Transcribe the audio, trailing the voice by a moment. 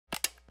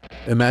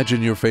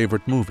Imagine your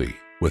favorite movie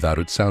without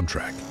its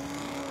soundtrack.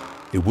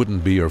 It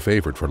wouldn't be your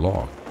favorite for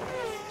long.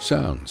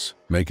 Sounds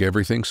make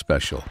everything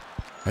special,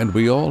 and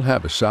we all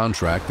have a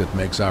soundtrack that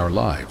makes our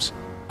lives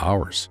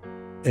ours.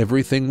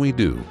 Everything we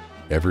do,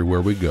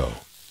 everywhere we go,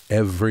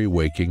 every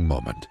waking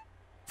moment.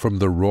 From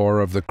the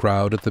roar of the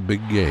crowd at the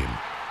big game,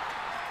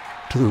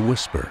 to the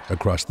whisper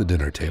across the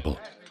dinner table,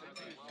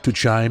 to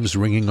chimes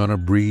ringing on a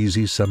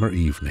breezy summer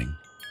evening.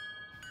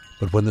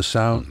 But when the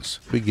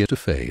sounds begin to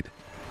fade,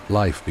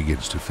 life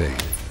begins to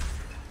fade.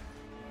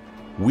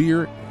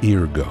 We're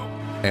Eargo,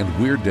 and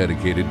we're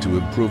dedicated to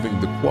improving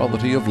the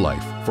quality of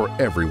life for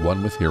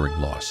everyone with hearing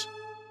loss.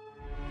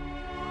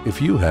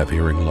 If you have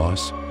hearing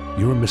loss,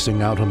 you're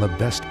missing out on the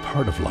best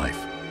part of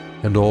life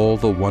and all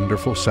the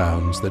wonderful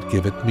sounds that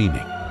give it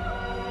meaning.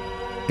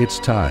 It's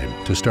time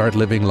to start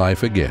living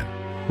life again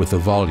with the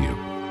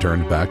volume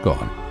turned back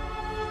on.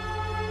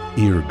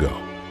 Eargo.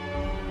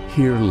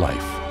 Hear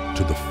life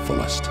to the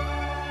fullest.